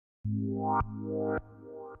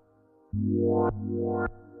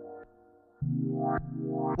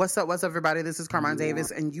What's up, everybody? This is Carmine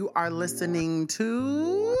Davis, and you are listening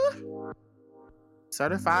to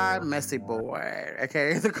Certified Messy Boy,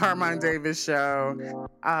 okay? The Carmine Davis Show.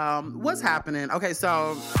 What's happening? Okay,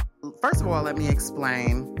 so first of all, let me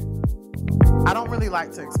explain. I don't really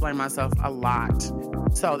like to explain myself a lot.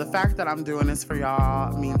 So the fact that I'm doing this for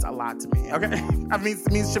y'all means a lot to me, okay? I mean,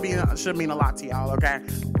 should mean a lot to y'all, okay?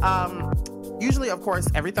 Usually, of course,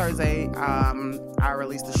 every Thursday, I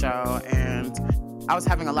release the show, and I was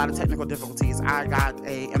having a lot of technical difficulties. I got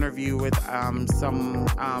an interview with someone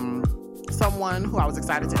who I was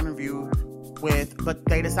excited to interview with, but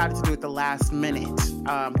they decided to do it the last minute,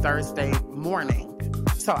 Thursday morning.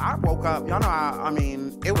 So I woke up, y'all know, I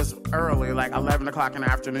mean, it was early, like 11 o'clock in the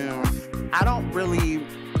afternoon. I don't really,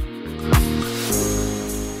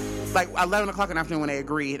 like 11 o'clock in the afternoon when they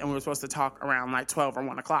agreed, and we were supposed to talk around like 12 or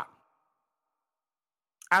 1 o'clock.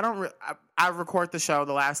 I record the show,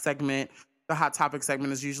 the last segment, the hot topic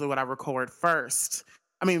segment is usually what I record first.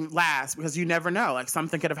 I mean, last, because you never know. Like,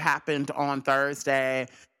 something could have happened on Thursday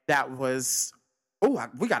that was,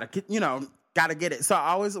 we got to get it. So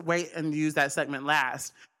I always wait and use that segment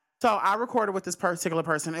last. So I recorded with this particular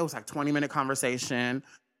person. It was like 20-minute conversation.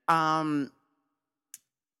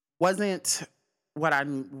 Wasn't what I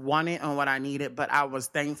wanted and what I needed, but I was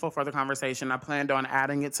thankful for the conversation. I planned on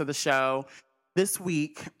adding it to the show this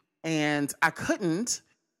week, and I couldn't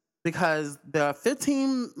because the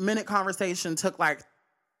 15-minute conversation took like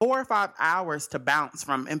 4 or 5 hours to bounce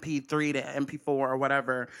from MP3 to MP4 or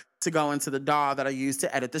whatever to go into the DAW that I use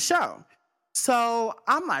to edit the show. So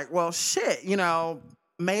I'm like, well, shit,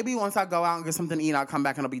 maybe once I go out and get something to eat, I'll come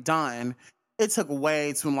back and it'll be done. It took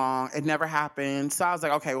way too long. It never happened. So I was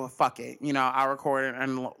like, okay, well, fuck it. I'll record it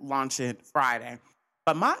and launch it Friday.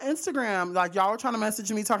 But my Instagram, like, y'all were trying to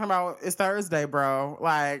message me talking about it's Thursday, bro.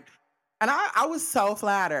 Like, and I was so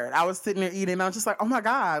flattered. I was sitting there eating. And I was just like, oh my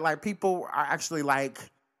God, like, people are actually like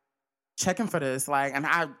checking for this. Like, and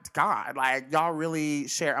y'all really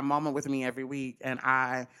share a moment with me every week. And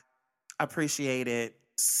I appreciate it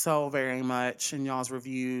so very much, and y'all's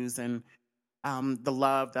reviews and the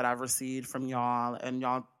love that I've received from y'all, and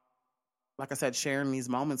y'all, like I said, sharing these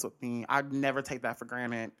moments with me. I'd never take that for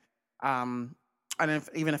granted. And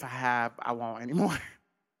even if I have, I won't anymore.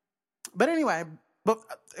 But anyway,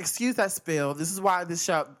 excuse that spill. This is why this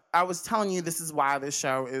show, I was telling you, this is why this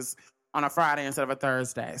show is on a Friday instead of a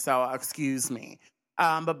Thursday. So excuse me.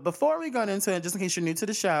 But before we go into it, just in case you're new to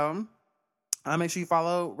the show, make sure you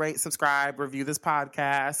follow, rate, subscribe, review this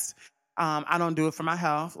podcast. I don't do it for my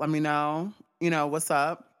health. Let me know, what's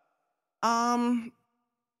up.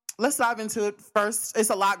 Let's dive into it first.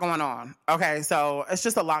 It's a lot going on. Okay, so it's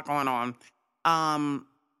just a lot going on.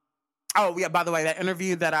 Oh, yeah, by the way, that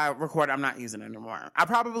interview that I recorded, I'm not using it anymore. I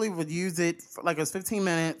probably would use it, it was 15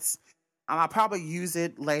 minutes. I'll probably use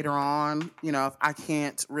it later on, if I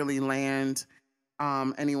can't really land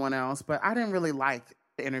anyone else. But I didn't really like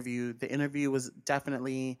the interview. The interview was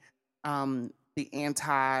definitely the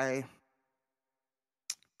anti...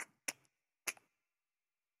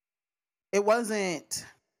 It wasn't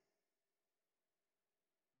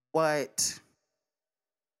what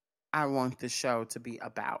I want the show to be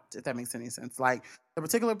about, if that makes any sense. Like, the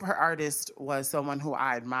particular artist was someone who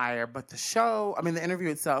I admire, but the interview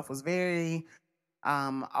itself was very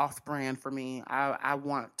off-brand for me. I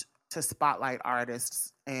want to spotlight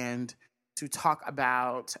artists and to talk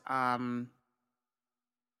about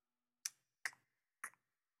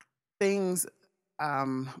things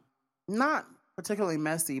not particularly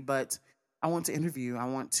messy, but I want to interview. I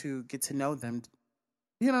want to get to know them.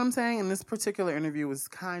 You know what I'm saying? And this particular interview was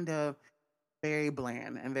kind of very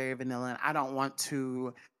bland and very vanilla. And I don't want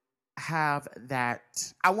to have that.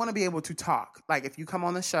 I want to be able to talk. Like, if you come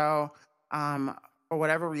on the show, for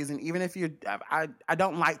whatever reason, even if I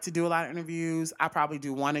don't like to do a lot of interviews. I probably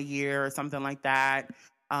do one a year or something like that.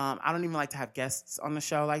 I don't even like to have guests on the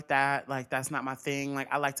show like that. Like, that's not my thing.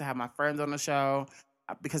 Like, I like to have my friends on the show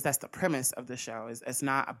because that's the premise of the show. It's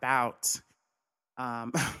not about...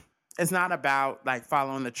 it's not about like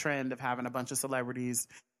following the trend of having a bunch of celebrities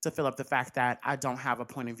to fill up the fact that I don't have a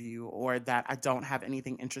point of view or that I don't have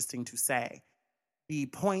anything interesting to say. The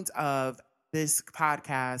point of this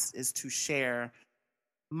podcast is to share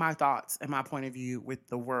my thoughts and my point of view with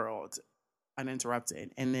the world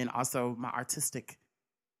uninterrupted. And then also my artistic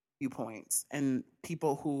viewpoints and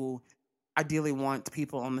people who ideally want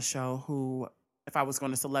people on the show who, if I was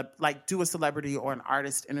going to do a celebrity or an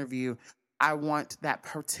artist interview, I want that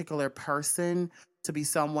particular person to be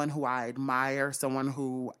someone who I admire, someone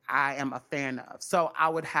who I am a fan of. So I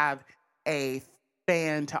would have a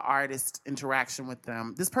fan to artist interaction with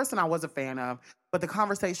them. This person I was a fan of, but the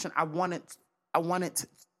conversation I wanted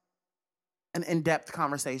an in-depth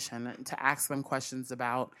conversation to ask them questions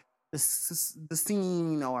about the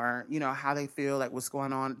scene, or how they feel, like what's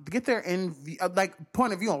going on, to get their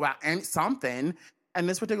point of view about something. And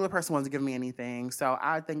this particular person wasn't giving me anything, so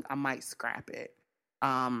I think I might scrap it,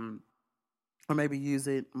 or maybe use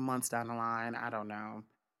it months down the line. I don't know.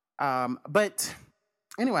 But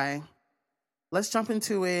anyway, let's jump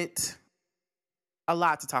into it. A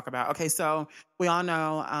lot to talk about. Okay, so we all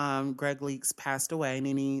know Greg Leaks passed away.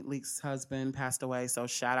 Nene Leaks' husband passed away. So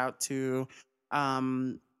shout out to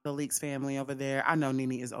the Leaks family over there. I know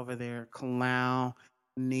Nene is over there clowning,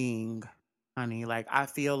 honey. Like, I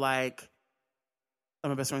feel like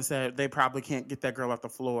my best friend said they probably can't get that girl off the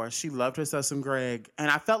floor. She loved herself some Greg. And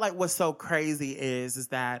I felt like what's so crazy is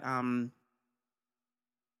that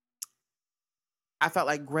I felt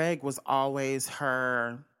like Greg was always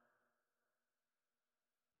her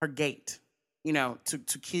gate, to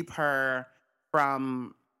keep her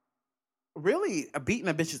from really beating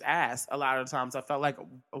a bitch's ass. A lot of times I felt like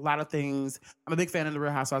a lot of things, I'm a big fan of the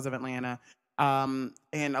Real Housewives of Atlanta. And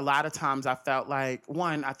a lot of times I felt like,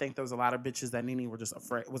 one, I think there was a lot of bitches that Nene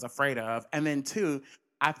was afraid of. And then two,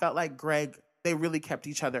 I felt like Greg, they really kept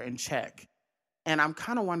each other in check. And I'm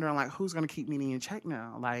kind of wondering, like, who's going to keep Nene in check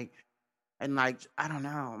now? I don't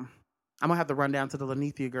know. I'm going to have to run down to the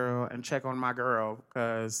Lanithia girl and check on my girl,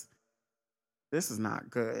 because this is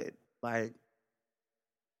not good. Like,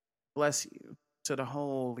 bless you to the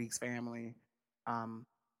whole Leaks family.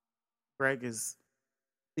 Greg is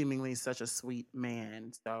seemingly such a sweet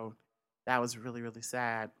man. So that was really, really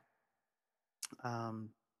sad.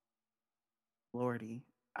 Lordy.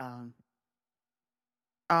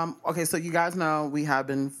 Okay, so you guys know we have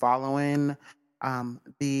been following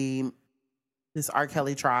this R.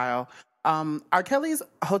 Kelly trial. R. Kelly's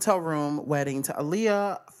hotel room wedding to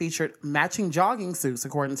Aaliyah featured matching jogging suits,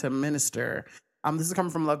 according to a minister. This is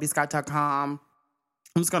coming from lovebscott.com.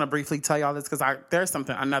 I'm just going to briefly tell y'all this because there's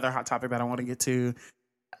another hot topic that I want to get to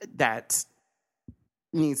that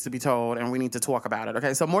needs to be told, and we need to talk about it.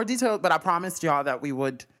 Okay, so more details, but I promised y'all that we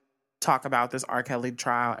would talk about this R. Kelly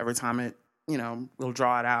trial every time we'll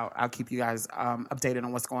draw it out. I'll keep you guys updated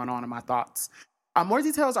on what's going on and my thoughts. More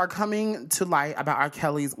details are coming to light about R.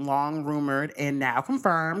 Kelly's long-rumored and now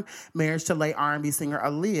confirmed marriage to late R&B singer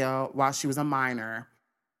Aaliyah while she was a minor.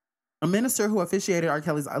 A minister who officiated R.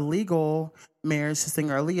 Kelly's illegal marriage to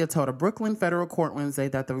singer Aaliyah told a Brooklyn federal court Wednesday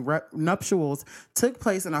that the nuptials took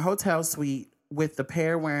place in a hotel suite with the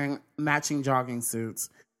pair wearing matching jogging suits.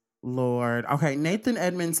 Lord. Okay, Nathan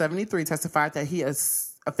Edmond, 73, testified that he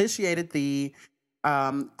officiated the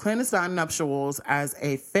clandestine nuptials as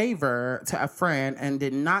a favor to a friend and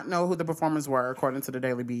did not know who the performers were, according to the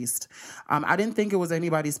Daily Beast. I didn't think it was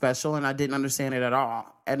anybody special, and I didn't understand it at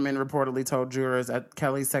all, Edmond reportedly told jurors at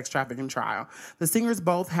Kelly's sex trafficking trial. The singers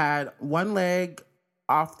both had one leg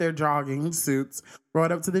off their jogging suits,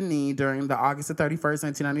 brought up to the knee during the August 31st,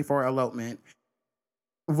 1994 elopement,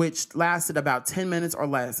 which lasted about 10 minutes or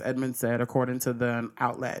less, Edmond said, according to the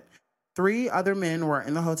outlet. 3 other men were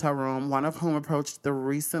in the hotel room, one of whom approached the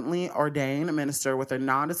recently ordained minister with a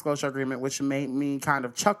non-disclosure agreement, which made me kind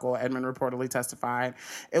of chuckle, Edmond reportedly testified.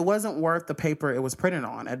 It wasn't worth the paper it was printed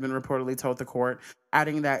on, Edmond reportedly told the court,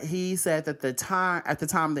 adding that he said that at the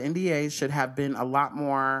time the NDA should have been a lot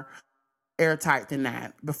more airtight than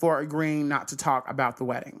that before agreeing not to talk about the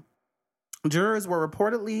wedding. Jurors were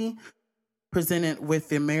reportedly presented with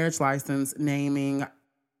the marriage license naming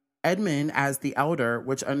Edmond as the elder,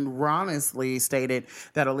 which erroneously stated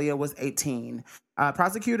that Aaliyah was 18.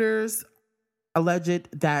 Prosecutors alleged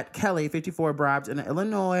that Kelly, 54, bribed an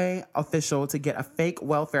Illinois official to get a fake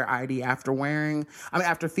welfare ID after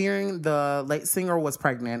fearing the late singer was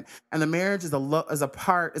pregnant. And the marriage is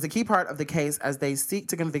a key part of the case as they seek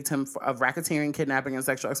to convict him of racketeering, kidnapping, and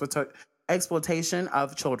sexual exploitation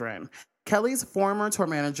of children. Kelly's former tour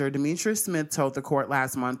manager, Demetrius Smith, told the court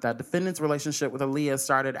last month that defendant's relationship with Aaliyah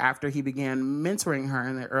started after he began mentoring her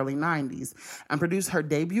in the early 90s and produced her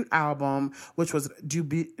debut album, which was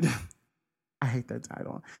I hate that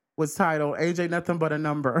title, was titled AJ Nothing But a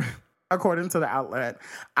Number, according to the outlet.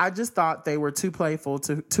 I just thought they were too playful,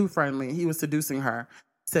 too friendly. He was seducing her,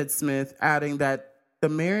 said Smith, adding that the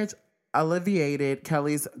marriage alleviated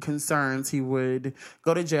Kelly's concerns he would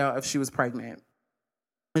go to jail if she was pregnant.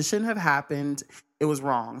 It shouldn't have happened. It was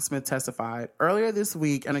wrong, Smith testified. Earlier this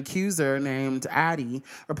week, an accuser named Addie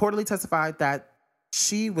reportedly testified that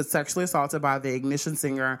she was sexually assaulted by the Ignition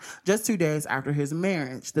singer just 2 days after his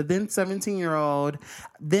marriage. The then 17-year-old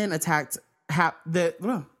then attacked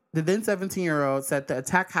The then 17-year-old said the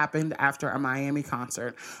attack happened after a Miami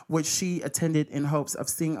concert, which she attended in hopes of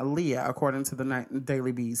seeing Aaliyah, according to the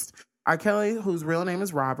Daily Beast. R. Kelly, whose real name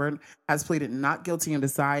is Robert, has pleaded not guilty and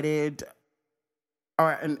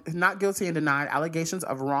not guilty and denied allegations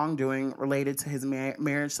of wrongdoing related to his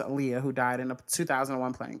marriage to Aaliyah, who died in a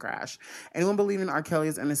 2001 plane crash. Anyone believing R. Kelly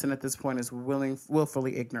is innocent at this point is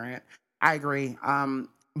willfully ignorant. I agree.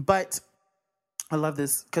 But I love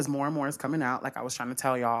this because more and more is coming out. Like I was trying to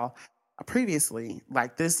tell y'all previously,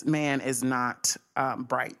 like this man is not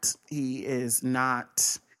bright. He is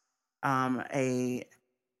not a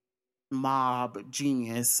mob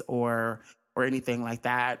genius or anything like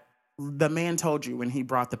that. The man told you when he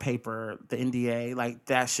brought the paper, the NDA, like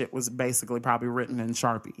that shit was basically probably written in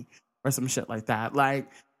Sharpie or some shit like that. Like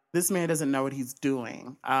this man doesn't know what he's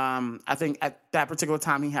doing. I think at that particular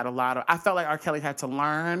time he had I felt like R. Kelly had to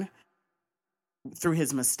learn through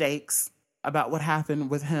his mistakes about what happened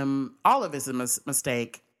with him. All of it is a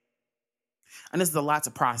mistake. And this is a lot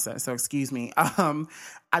to process, so excuse me.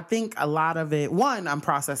 I think a lot of it, one, I'm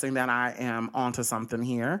processing that I am onto something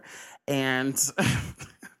here. And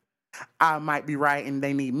I might be right, and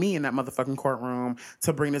they need me in that motherfucking courtroom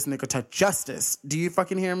to bring this nigga to justice. Do you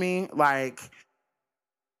fucking hear me? Like,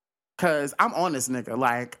 because I'm on this nigga.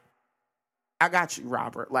 Like, I got you,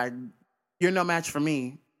 Robert. Like, you're no match for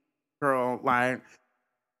me, girl. Like,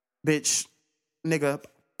 bitch, nigga,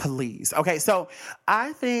 please. Okay, so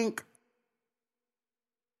I think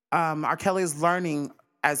R. Kelly is learning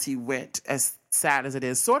as he went, as sad as it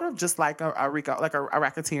is, sort of just like a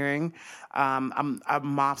racketeering, a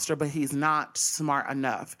mobster, but he's not smart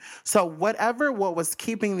enough. So what was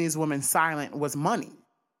keeping these women silent was money.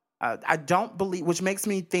 I don't believe, which makes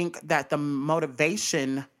me think that the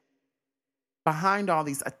motivation behind all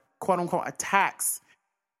these quote unquote attacks,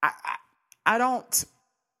 I don't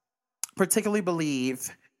particularly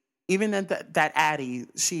believe, even that Addie,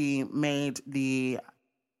 she made the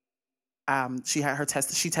she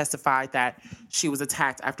testified that she was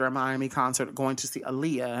attacked after a Miami concert going to see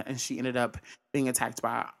Aaliyah, and she ended up being attacked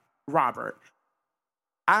by Robert.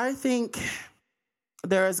 I think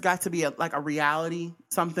there has got to be a reality,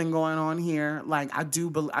 something going on here. Like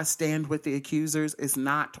I stand with the accusers. It's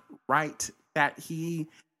not right that he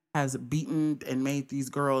has beaten and made these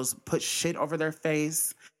girls put shit over their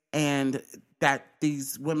face, and that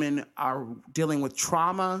these women are dealing with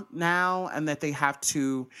trauma now, and that they have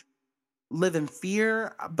to live in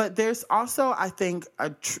fear. But there's also, I think,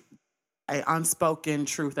 a unspoken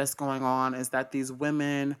truth that's going on is that these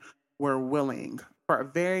women were willing for a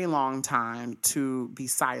very long time to be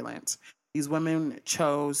silent. These women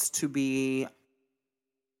chose to be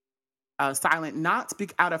silent, not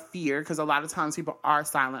out of fear, because a lot of times people are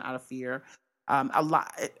silent out of fear.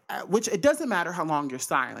 Which it doesn't matter how long you're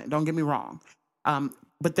silent. Don't get me wrong.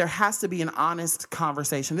 But there has to be an honest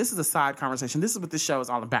conversation. This is a side conversation. This is what this show is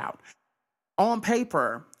all about. On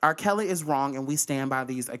paper, R. Kelly is wrong, and we stand by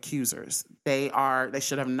these accusers. They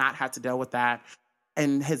should have not had to deal with that,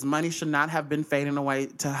 and his money should not have been fading away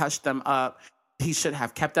to hush them up. He should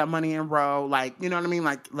have kept that money in row. Like, you know what I mean?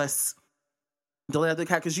 Like, let's delay the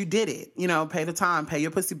cat because you did it. You know, pay the time, pay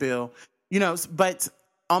your pussy bill. You know, but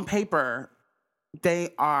on paper, they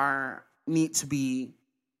need to be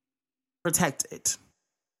protected.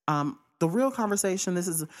 The real conversation, this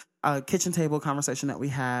is a kitchen table conversation that we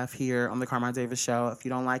have here on the Carmine Davis Show. If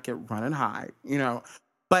you don't like it, run and hide, you know.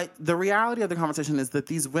 But the reality of the conversation is that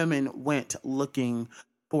these women went looking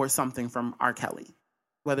for something from R. Kelly.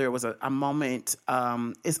 Whether it was a moment,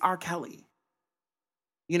 it's R. Kelly.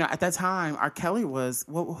 You know, at that time, R. Kelly was,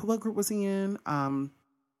 what group was he in?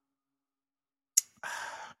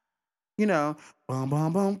 You know, boom,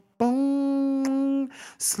 boom, boom, boom,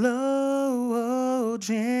 slow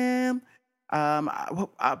jam.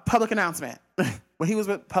 Public Announcement. When he was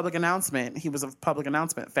with Public Announcement, he was of Public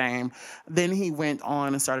Announcement fame. Then he went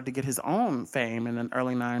on and started to get his own fame in the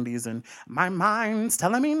early 90s. And my mind's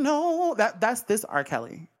telling me no. That's this R.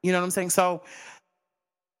 Kelly. You know what I'm saying? So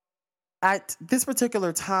at this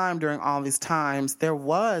particular time, during all these times, there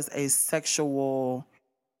was a sexual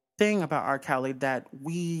thing about R. Kelly that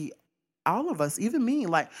all of us, even me,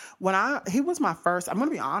 like he was my first, I'm going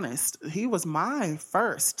to be honest, he was my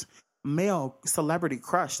first male celebrity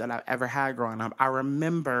crush that I've ever had growing up. I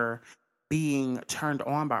remember being turned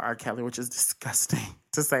on by R. Kelly, which is disgusting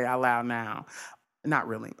to say out loud now. Not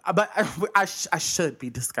really, but I should be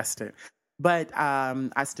disgusted. But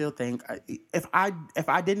I still think if I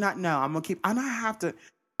did not know,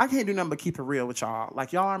 I can't do nothing but keep it real with y'all.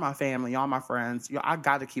 Like, y'all are my family, y'all my friends. I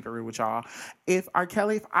got to keep it real with y'all. If I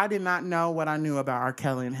did not know what I knew about R.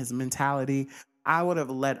 Kelly and his mentality, I would have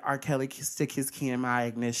let R. Kelly stick his key in my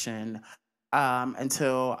ignition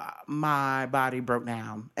until my body broke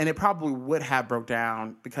down. And it probably would have broke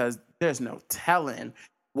down because there's no telling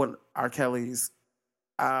what R. Kelly's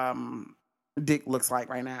dick looks like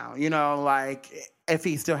right now. You know, like if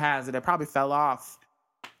he still has it, it probably fell off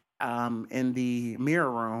in the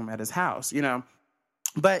mirror room at his house, you know.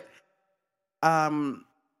 But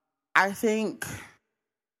I think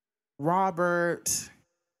Robert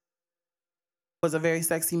was a very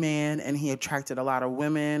sexy man and he attracted a lot of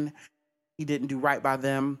women. He didn't do right by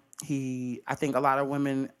them. I think a lot of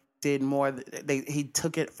women did more. He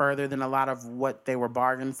took it further than a lot of what they were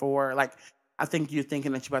bargained for. Like, I think you're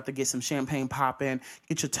thinking that you're about to get some champagne popping,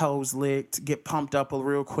 get your toes licked, get pumped up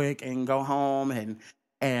real quick, and go home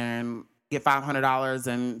and get $500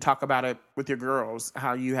 and talk about it with your girls,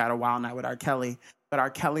 how you had a wild night with R. Kelly. But R.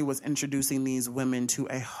 Kelly was introducing these women to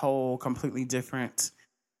a whole completely different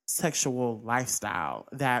sexual lifestyle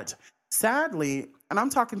that sadly, and I'm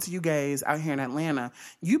talking to you gays out here in Atlanta,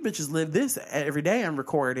 you bitches live this every day and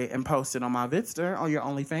record it and post it on my Vidster, on your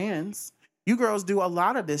OnlyFans. You girls do a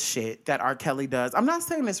lot of this shit that R. Kelly does. I'm not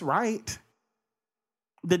saying it's right.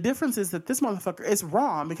 The difference is that this motherfucker is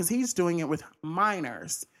wrong because he's doing it with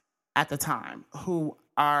minors at the time who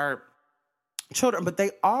are children, but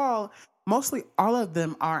mostly all of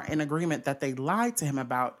them are in agreement that they lied to him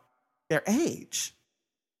about their age.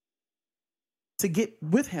 To get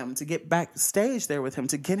with him, to get backstage there with him,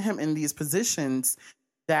 to get him in these positions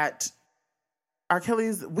that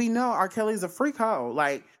we know R. Kelly's a freak hoe.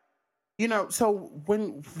 Like, you know, so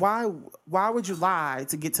why would you lie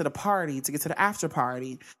to get to the party, to get to the after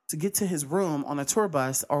party, to get to his room on a tour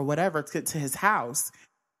bus or whatever, to get to his house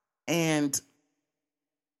and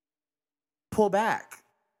pull back?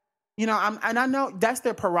 You know, and I know that's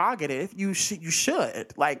their prerogative. You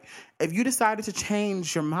should. Like, if you decided to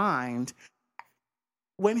change your mind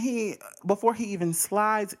before he even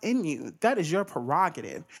slides in you, that is your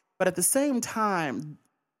prerogative. But at the same time,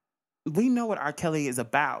 we know what R. Kelly is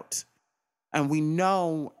about. And we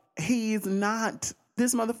know this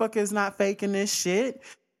motherfucker is not faking this shit,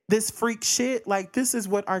 this freak shit. Like, this is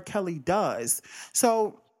what R. Kelly does.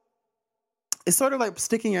 So it's sort of like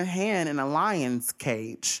sticking your hand in a lion's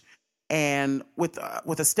cage and with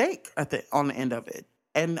a stake on the end of it,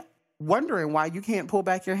 and wondering why you can't pull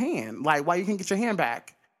back your hand, like why you can't get your hand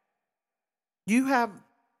back. Do you know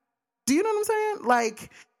what I'm saying?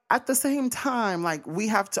 Like, at the same time, like, we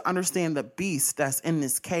have to understand the beast that's in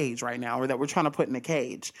this cage right now, or that we're trying to put in a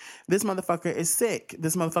cage. This motherfucker is sick.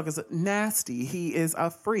 This motherfucker's nasty. He is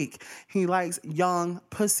a freak. He likes young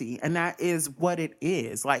pussy, and that is what it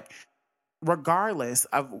is. Like, regardless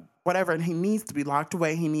of whatever, and he needs to be locked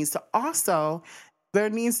away. There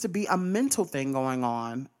needs to be a mental thing going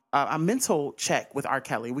on, a mental check with R.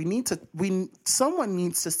 Kelly. Someone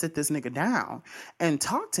needs to sit this nigga down and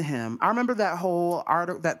talk to him. I remember that whole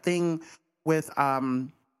article, that thing with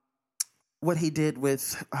what he did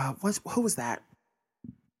with who was that?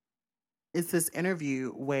 It's this interview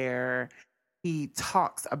where he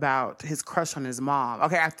talks about his crush on his mom.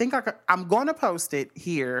 Okay, I think I'm going to post it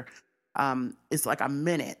here. It's like a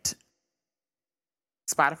minute.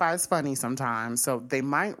 Spotify is funny sometimes, so they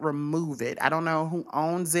might remove it. I don't know who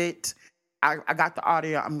owns it. I got the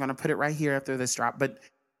audio. I'm going to put it right here after this drop. But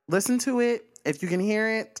listen to it if you can hear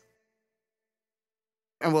it,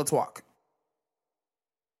 and we'll talk.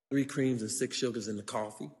 3 creams and 6 sugars in the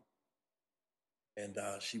coffee. And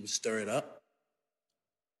she would stir it up,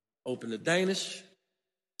 open the Danish,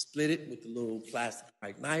 split it with a little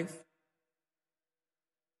plastic-like knife.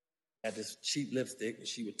 Had this cheap lipstick, and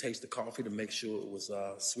she would taste the coffee to make sure it was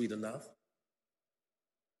sweet enough.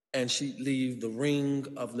 And she'd leave the ring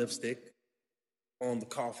of lipstick on the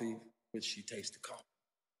coffee, which she tasted coffee.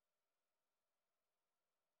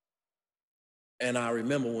 And I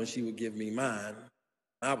remember when she would give me mine,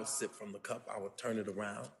 I would sip from the cup, I would turn it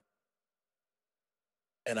around,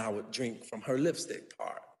 and I would drink from her lipstick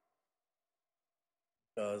part.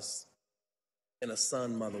 Because in a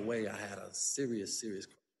son-mother way, I had a serious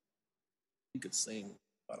She could sing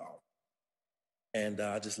but all. And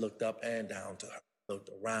I just looked up and down to her, looked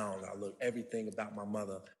around, I looked everything about my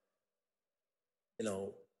mother. You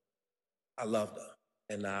know, I loved her.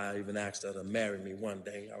 And I even asked her to marry me one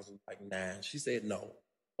day. I was like, nah. She said no.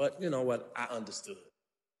 But you know what? I understood.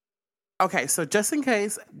 Okay, so just in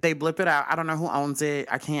case they blip it out, I don't know who owns it.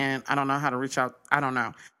 I don't know how to reach out. I don't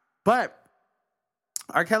know. But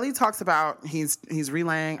R. Kelly talks about, he's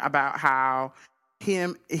relaying about how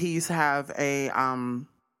he used to have him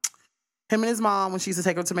and his mom, when she used to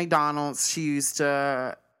take him to McDonald's, she used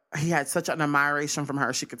to he had such an admiration from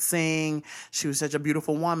her. She could sing. She was such a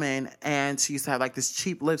beautiful woman. And she used to have like this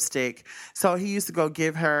cheap lipstick. So he used to go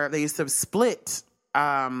give her, they used to split,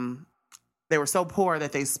 they were so poor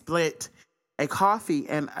that they split a coffee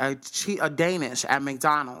and a Danish at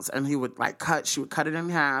McDonald's. And he would she would cut it in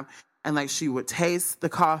half. And like she would taste the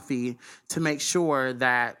coffee to make sure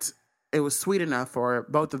that it was sweet enough for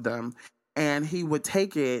both of them. And he would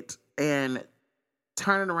take it and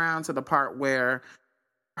turn it around to the part where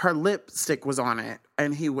her lipstick was on it,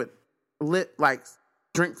 and he would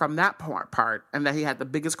drink from that part, and that he had the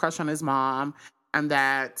biggest crush on his mom, and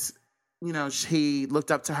that, you know, he looked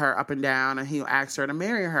up to her up and down, and he asked her to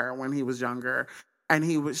marry her when he was younger. And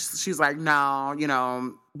she's like, no, you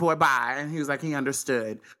know, boy, bye. And he was like, he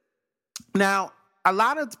understood. Now, a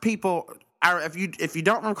lot of people, if you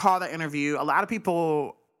don't recall the interview, a lot of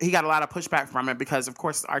people, he got a lot of pushback from it because, of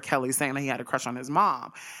course, R. Kelly's saying that he had a crush on his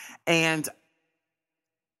mom. And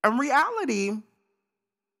in reality,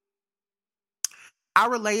 I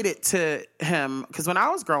related to him because when I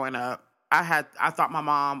was growing up, I thought my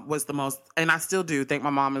mom was the most, and I still do think my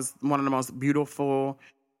mom is one of the most beautiful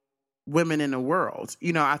women in the world.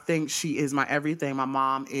 You know, I think she is my everything. My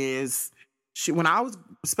mom is,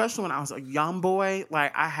 especially when I was a young boy,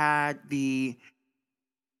 like I had the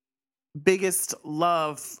biggest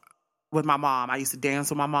love with my mom. I used to dance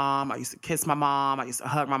with my mom. I used to kiss my mom. I used to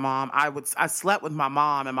hug my mom. I slept with my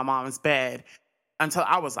mom in my mom's bed until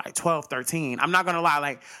I was like 12, 13. I'm not going to lie.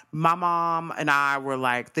 Like my mom and I were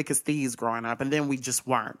like thick as thieves growing up. And then we just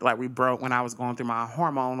weren't. Like we broke when I was going through my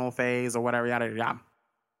hormonal phase or whatever, yada, yada.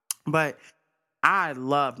 But I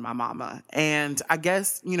loved my mama. And I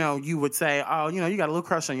guess, you know, you would say, oh, you know, you got a little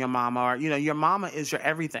crush on your mama, or, you know, your mama is your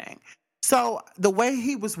everything. So the way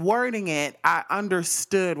he was wording it, I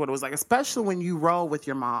understood what it was like, especially when you roll with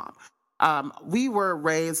your mom. We were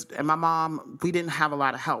raised, and my mom, we didn't have a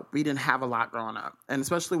lot of help. We didn't have a lot growing up. And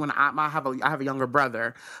especially when I have a younger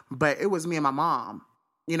brother, but it was me and my mom,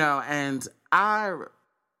 you know, and I'm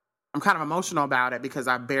kind of emotional about it because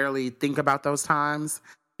I barely think about those times.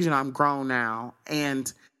 You know, I'm grown now.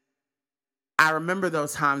 And I remember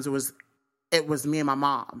those times it was me and my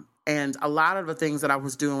mom. And a lot of the things that I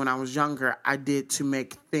was doing when I was younger, I did to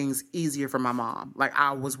make things easier for my mom. Like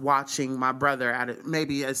I was watching my brother at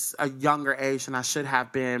maybe a younger age than I should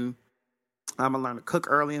have been. I learned to cook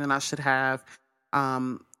earlier than I should have.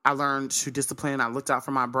 I learned to discipline. I looked out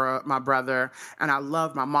for my brother, and I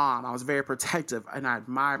loved my mom. I was very protective, and I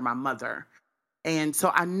admired my mother. And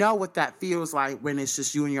so I know what that feels like when it's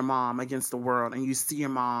just you and your mom against the world, and you see your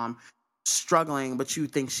mom struggling, but you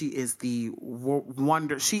think she is the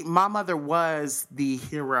wonder. My mother was the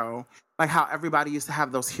hero, like how everybody used to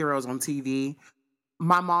have those heroes on TV.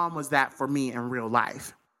 My mom was that for me in real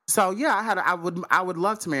life. So yeah, I would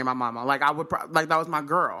love to marry my mama. Like that was my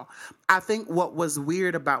girl. I think what was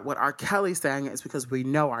weird about what R. Kelly's saying is because we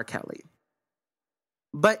know R. Kelly.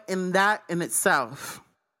 But in itself,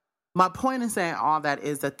 my point in saying all that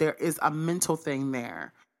is that there is a mental thing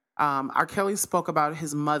there. R. Kelly spoke about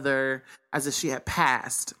his mother as if she had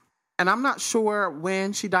passed. And I'm not sure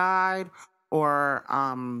when she died or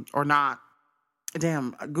not.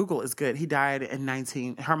 Damn, Google is good. He died in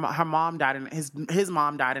her mom died in his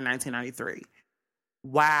mom died in 1993.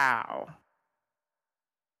 Wow.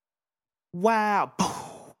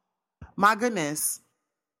 My goodness.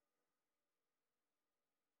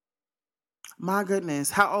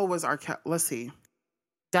 How old was R. Kelly? Let's see.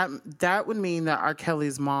 That would mean that R.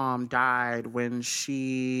 Kelly's mom died when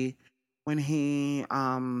he, let me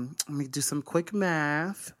do some quick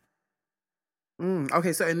math.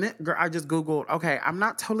 Okay, so I just Googled, okay, I'm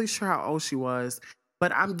not totally sure how old she was,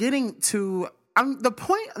 but I'm getting to, the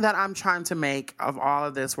point that I'm trying to make of all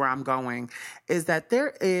of this, where I'm going, is that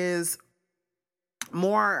there is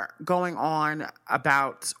more going on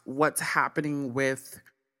about what's happening with,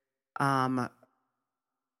 R.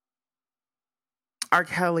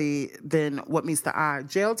 Kelly than what meets the eye.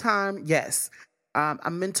 Jail time, yes. A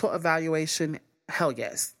mental evaluation, hell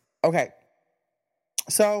yes. Okay.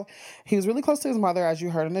 So he was really close to his mother, as you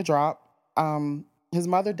heard in the drop. His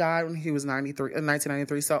mother died when he was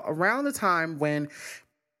 1993. So around the time when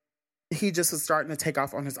he just was starting to take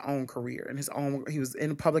off on his own career and he was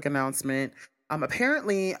in a public announcement.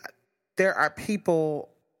 Apparently there are people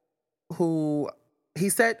who, he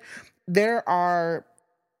said there are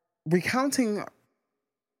recounting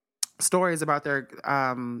stories about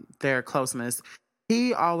their closeness.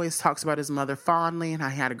 He always talks about his mother fondly and how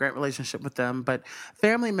he had a great relationship with them, but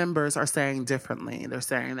family members are saying differently. They're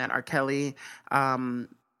saying that R. Kelly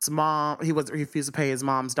mom, he refused to pay his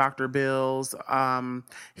mom's doctor bills.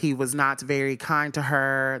 He was not very kind to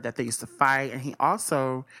her, that they used to fight. And he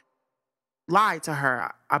also lied to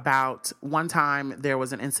her about one time there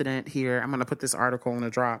was an incident here. I'm going to put this article in a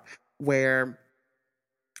drop where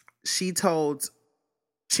she was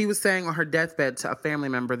saying on her deathbed to a family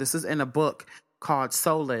member, this is in a book called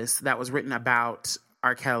Soulless that was written about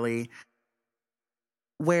R. Kelly,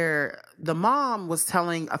 where the mom was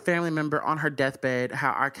telling a family member on her deathbed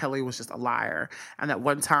how R. Kelly was just a liar. And that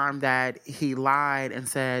one time that he lied and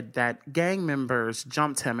said that gang members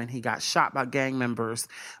jumped him and he got shot by gang members.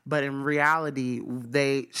 But in reality,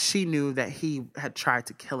 she knew that he had tried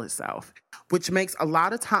to kill himself, which makes a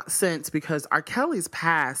lot of sense because R. Kelly's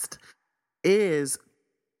past is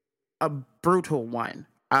a brutal one.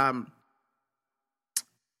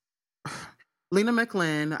 Lena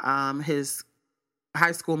McLean, his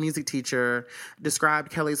high school music teacher, described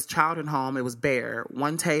Kelly's childhood home. It was bare.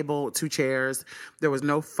 One table, 2 chairs. There was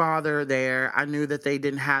no father there. I knew that they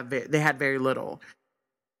had very little.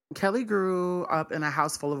 Kelly grew up in a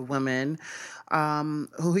house full of women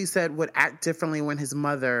who he said would act differently when his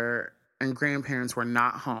mother and grandparents were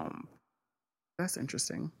not home. That's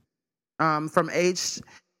interesting. From age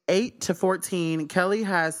 8 to 14, Kelly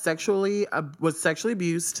was sexually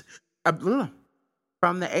abused.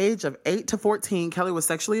 From the age of 8 to 14, Kelly was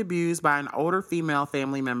sexually abused by an older female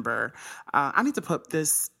family member. I need to put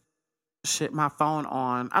my phone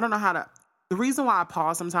on. I don't know how to. The reason why I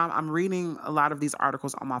pause sometimes, I'm reading a lot of these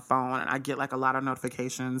articles on my phone and I get like a lot of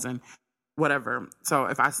notifications and whatever. So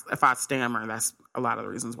if I stammer, that's a lot of the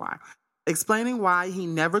reasons why. Explaining why he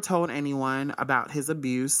never told anyone about his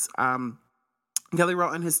abuse. Kelly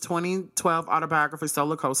wrote in his 2012 autobiography,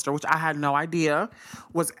 Solar Coaster, which I had no idea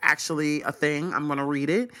was actually a thing. I'm going to read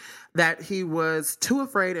it. That he was too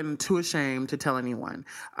afraid and too ashamed to tell anyone.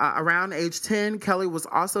 Around age 10, Kelly was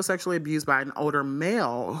also sexually abused by an older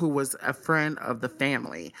male who was a friend of the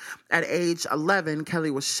family. At age 11,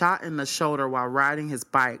 Kelly was shot in the shoulder while riding his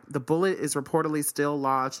bike. The bullet is reportedly still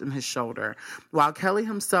lodged in his shoulder. While Kelly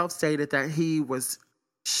himself stated that he was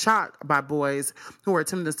shot by boys who were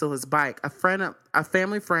attempting to steal his bike, a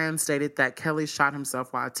family friend stated that Kelly shot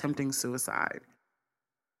himself while attempting suicide.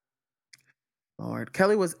 Lord.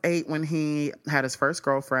 Kelly was 8 when he had his first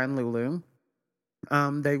girlfriend, Lulu.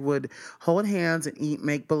 They would hold hands and eat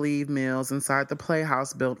make-believe meals inside the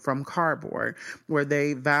playhouse built from cardboard, where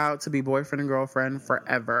they vowed to be boyfriend and girlfriend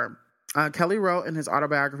forever. Kelly wrote in his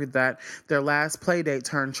autobiography that their last play date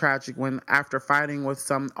turned tragic when, after fighting with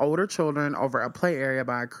some older children over a play area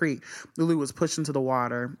by a creek, Lulu was pushed into the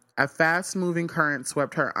water. A fast-moving current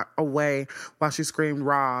swept her away while she screamed,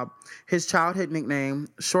 "Rob," his childhood nickname.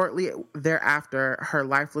 Shortly thereafter, her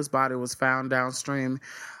lifeless body was found downstream.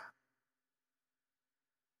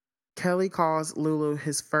 Kelly calls Lulu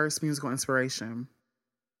his first musical inspiration.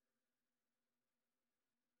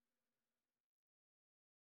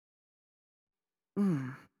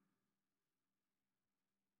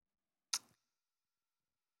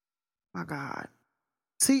 My God.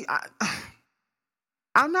 See,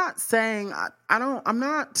 I'm not saying I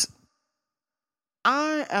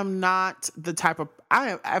am not the type of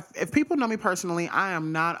if people know me personally, I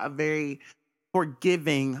am not a very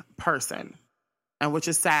forgiving person, and which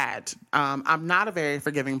is sad. I'm not a very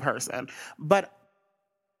forgiving person, but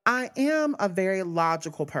I am a very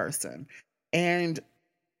logical person, and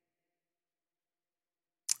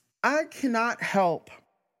I cannot help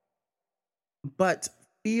but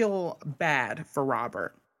feel bad for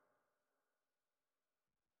Robert.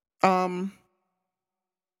 I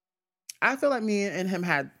feel like me and him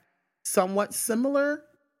had somewhat similar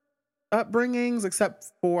upbringings,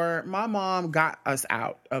 except for my mom got us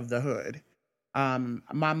out of the hood.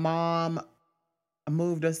 My mom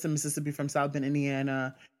moved us to Mississippi from South Bend,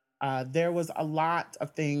 Indiana. There was a lot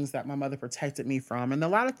of things that my mother protected me from, and a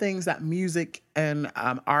lot of things that music and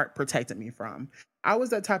art protected me from. I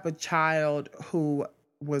was that type of child who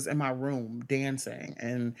was in my room dancing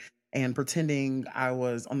and pretending I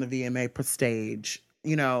was on the VMA stage.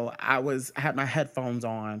 You know, I had my headphones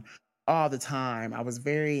on all the time. I was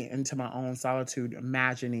very into my own solitude,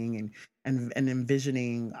 imagining and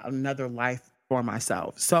envisioning another life for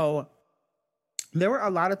myself. So there were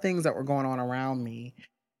a lot of things that were going on around me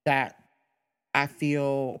that I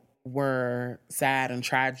feel were sad and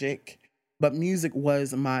tragic, but music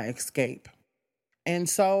was my escape. And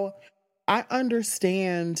so I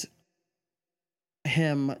understand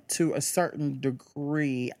him to a certain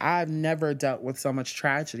degree. I've never dealt with so much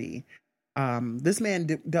tragedy. This man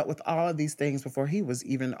dealt with all of these things before he was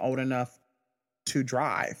even old enough to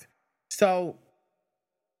drive. So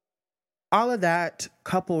all of that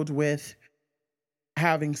coupled with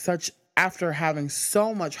after having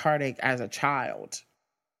so much heartache as a child,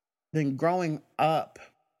 then growing up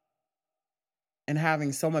and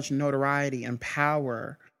having so much notoriety and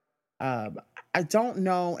power, um, I don't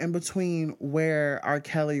know in between where R.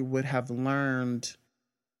 Kelly would have learned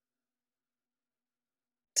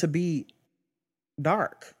to be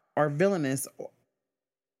dark or villainous,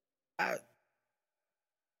 uh,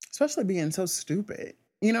 especially being so stupid.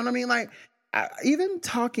 You know what I mean? Like, even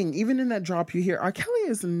in that drop you hear, R. Kelly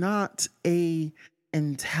is not a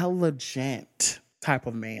intelligent type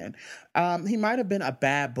of man. He might have been a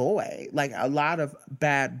bad boy, like a lot of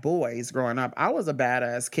bad boys growing up. I was a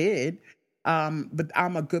badass kid, but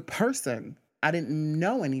I'm a good person. I didn't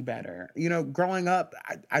know any better. You know, growing up,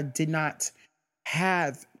 I did not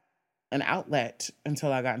have an outlet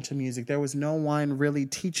until I got into music. There was no one really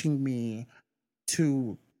teaching me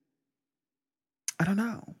to, I don't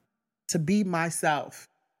know, to be myself,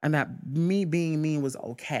 and that me being me was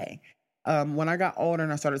okay. When I got older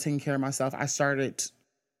and I started taking care of myself, I started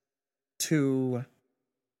to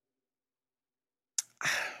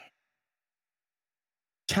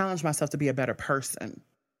challenge myself to be a better person.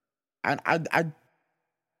 And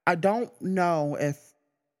I don't know if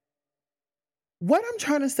what I'm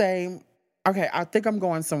trying to say. Okay, I think I'm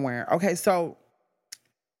going somewhere. Okay, so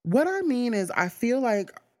what I mean is, I feel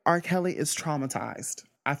like R. Kelly is traumatized.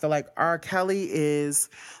 I feel like R. Kelly is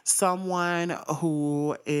someone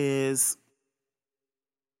who is,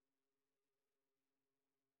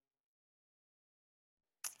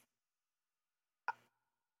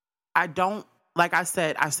 I don't, like I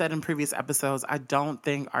said in previous episodes, I don't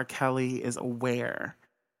think R. Kelly is aware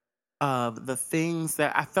of the things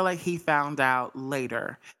that I feel like he found out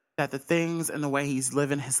later, that the things and the way he's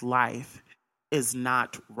living his life is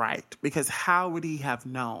not right. Because how would he have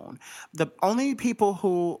known? The only people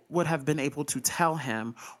who would have been able to tell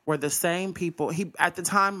him were the same people he, at the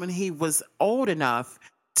time when he was old enough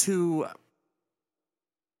to,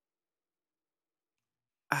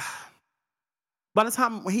 by the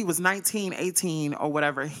time he was 19, 18 or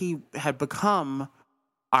whatever, he had become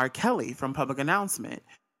R. Kelly from Public Announcement.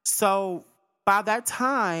 So by that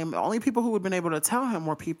time, the only people who had been able to tell him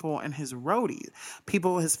were people in his roadies,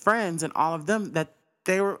 people, his friends, and all of them. That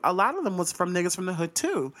they were, a lot of them was from niggas from the hood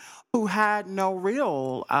too, who had no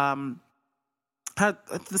real, had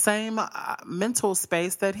the same mental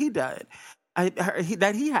space that he did,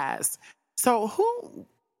 that he has. So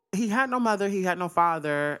he had no mother, he had no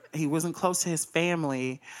father, he wasn't close to his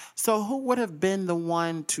family. So who would have been the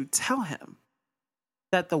one to tell him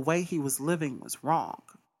that the way he was living was wrong?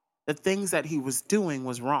 The things that he was doing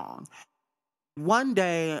was wrong. One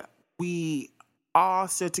day, we all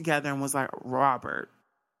stood together and was like, Robert,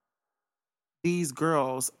 these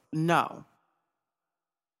girls, no.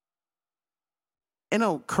 In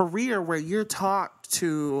a career where you're taught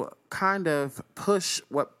to kind of push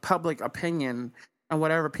what public opinion and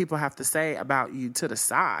whatever people have to say about you to the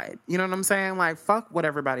side. You know what I'm saying? Like, fuck what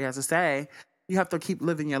everybody has to say. You have to keep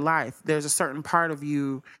living your life. There's a certain part of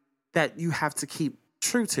you that you have to keep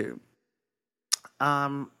true to.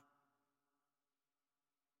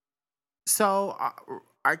 So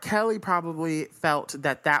R. Kelly probably felt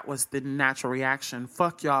that that was the natural reaction.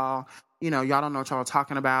 Fuck y'all. You know, y'all don't know what y'all are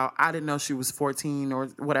talking about. I didn't know she was 14 or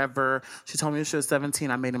whatever. She told me she was 17.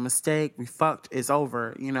 I made a mistake. We fucked. It's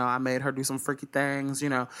over. You know, I made her do some freaky things, you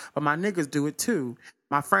know. But my niggas do it too.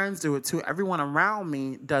 My friends do it too. Everyone around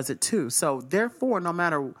me does it too. So therefore, no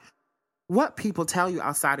matter what people tell you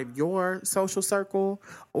outside of your social circle,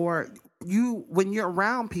 or you, when you're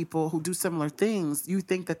around people who do similar things, you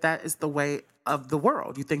think that that is the way of the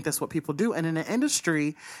world. You think that's what people do. And in the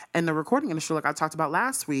industry, in the recording industry, like I talked about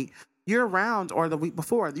last week, you're around, or the week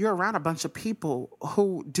before, you're around a bunch of people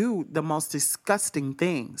who do the most disgusting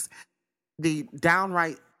things, the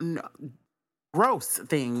downright gross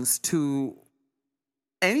things to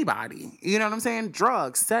anybody. You know what I'm saying?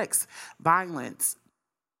 Drugs, sex, violence,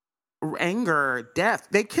 anger, death.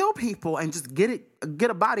 They kill people and just get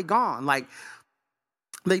a body gone. Like,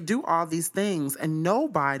 they do all these things, and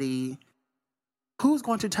nobody, who's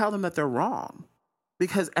going to tell them that they're wrong?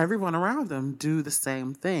 Because everyone around them do the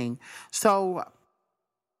same thing. So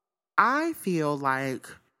I feel like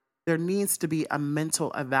there needs to be a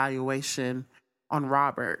mental evaluation on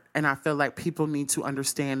Robert. And I feel like people need to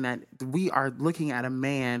understand that we are looking at a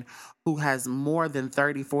man who has more than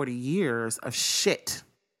 30, 40 years of shit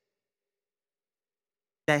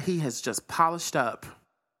that he has just polished up.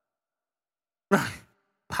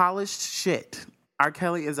 Polished shit. R.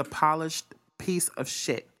 Kelly is a polished piece of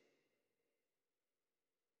shit.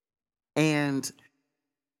 And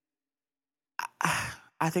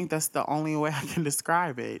I think that's the only way I can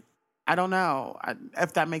describe it. I don't know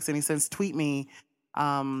if that makes any sense. Tweet me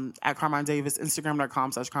at Carmine Davis,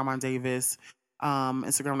 Instagram.com/Carmine Davis,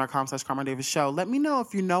 Instagram.com/Carmine Davis Show. Let me know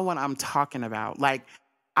if you know what I'm talking about. Like,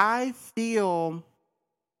 I feel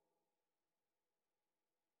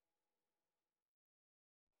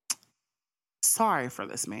sorry for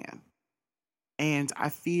this man. And I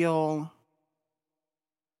feel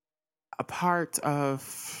I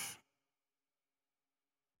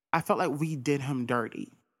felt like we did him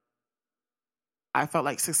dirty. I felt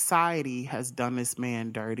like society has done this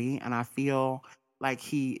man dirty, and I feel like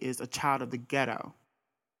he is a child of the ghetto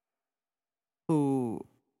who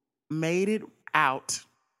made it out,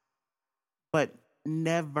 but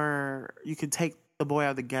never, you could take the boy out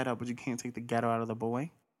of the ghetto, but you can't take the ghetto out of the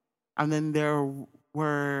boy. And then there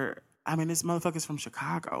were, this motherfucker's from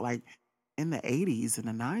Chicago, like in the 80s and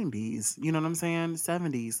the 90s, you know what I'm saying?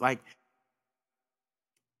 70s. Like,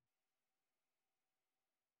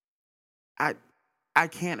 I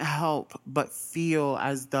can't help but feel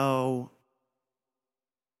as though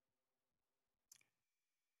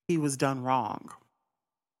he was done wrong.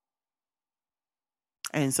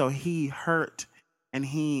 And so he hurt, and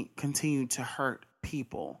he continued to hurt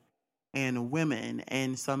people and women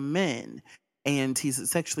and some men. And he's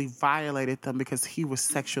sexually violated them because he was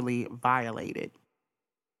sexually violated.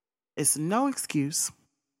 It's no excuse.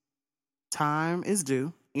 Time is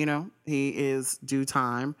due. You know, he is due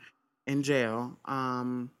time in jail.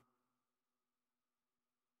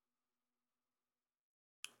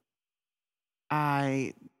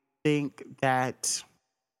 I think that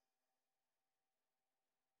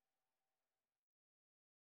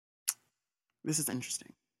this is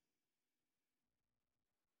interesting.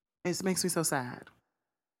 It makes me so sad.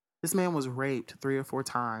 This man was raped 3 or 4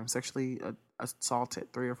 times, sexually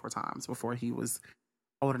assaulted 3 or 4 times before he was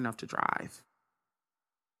old enough to drive.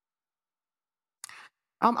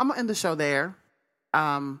 I'm going to end the show there.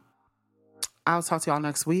 I'll talk to y'all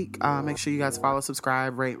next week. Make sure you guys follow,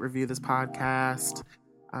 subscribe, rate, review this podcast,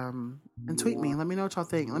 and tweet me. Let me know what y'all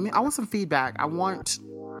think. I want some feedback. I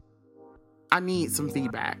need some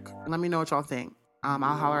feedback. Let me know what y'all think. I'll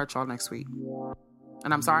holler at y'all next week.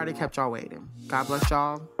 And I'm sorry they kept y'all waiting. God bless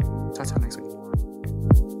y'all. Talk to y'all next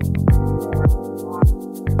week.